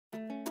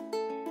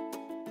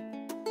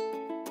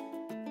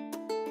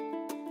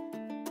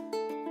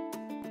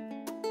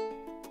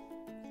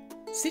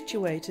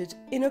Situated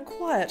in a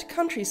quiet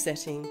country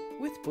setting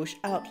with bush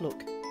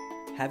outlook,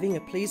 having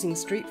a pleasing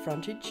street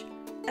frontage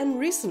and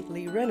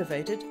recently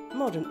renovated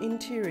modern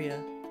interior.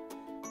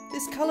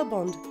 This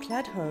colorbond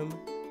clad home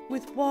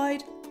with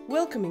wide,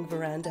 welcoming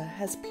veranda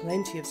has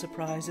plenty of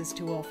surprises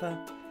to offer,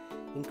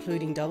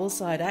 including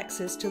double-side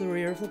access to the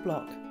rear of the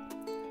block.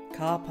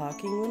 Car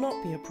parking will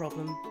not be a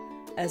problem,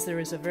 as there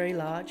is a very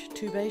large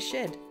 2-bay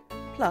shed,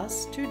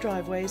 plus 2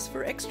 driveways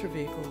for extra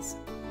vehicles.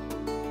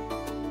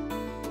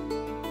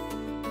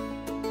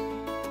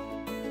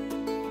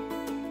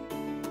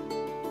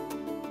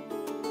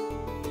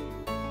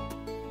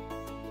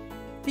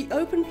 The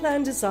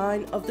open-plan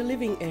design of the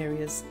living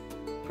areas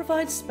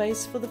provides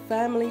space for the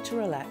family to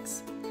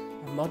relax.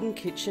 A modern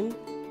kitchen,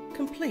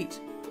 complete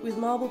with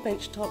marble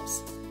bench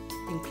tops,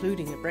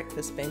 including a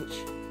breakfast bench.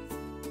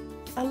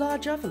 A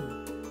large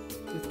oven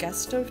with gas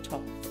stove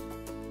top.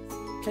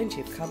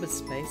 Plenty of cupboard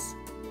space.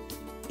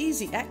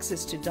 Easy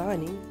access to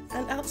dining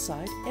and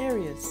outside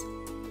areas.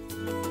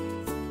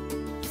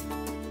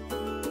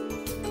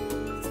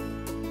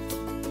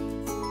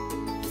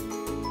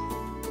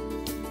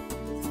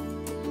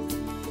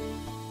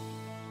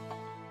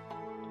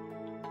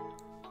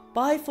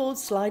 Bifold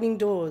sliding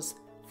doors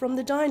from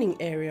the dining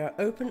area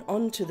open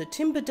onto the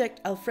timber-decked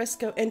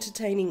alfresco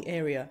entertaining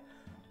area,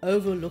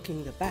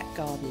 overlooking the back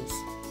gardens.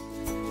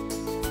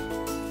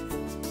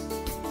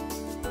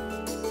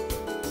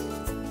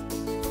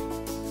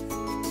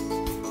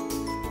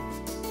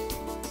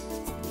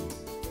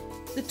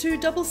 The 2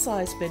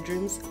 double-sized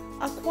bedrooms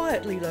are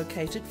quietly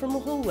located from a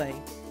hallway.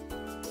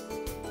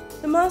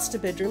 The master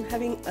bedroom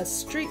having a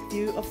street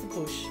view of the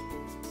bush,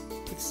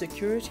 with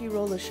security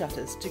roller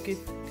shutters to give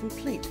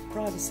complete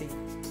privacy.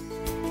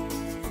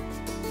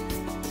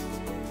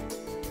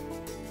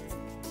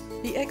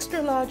 The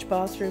extra large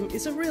bathroom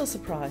is a real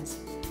surprise,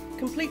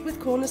 complete with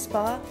corner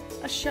spa,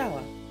 a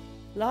shower,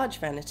 large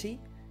vanity,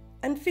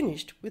 and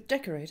finished with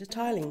decorator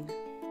tiling.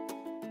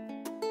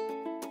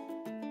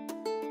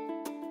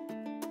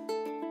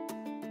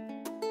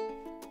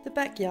 The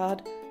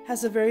backyard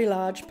has a very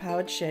large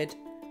powered shed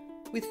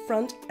with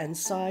front and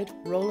side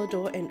roller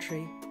door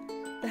entry.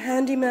 The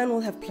handyman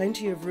will have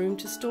plenty of room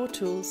to store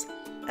tools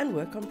and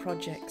work on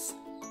projects.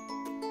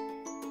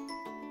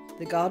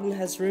 The garden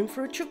has room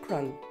for a chook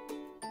run,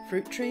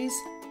 fruit trees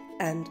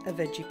and a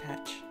veggie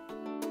patch.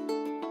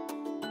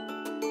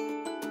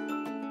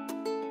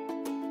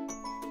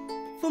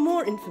 For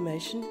more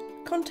information,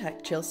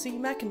 contact Chelsea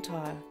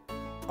McIntyre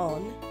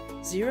on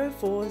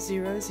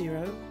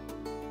 0400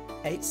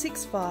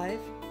 865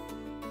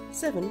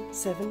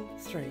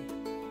 773.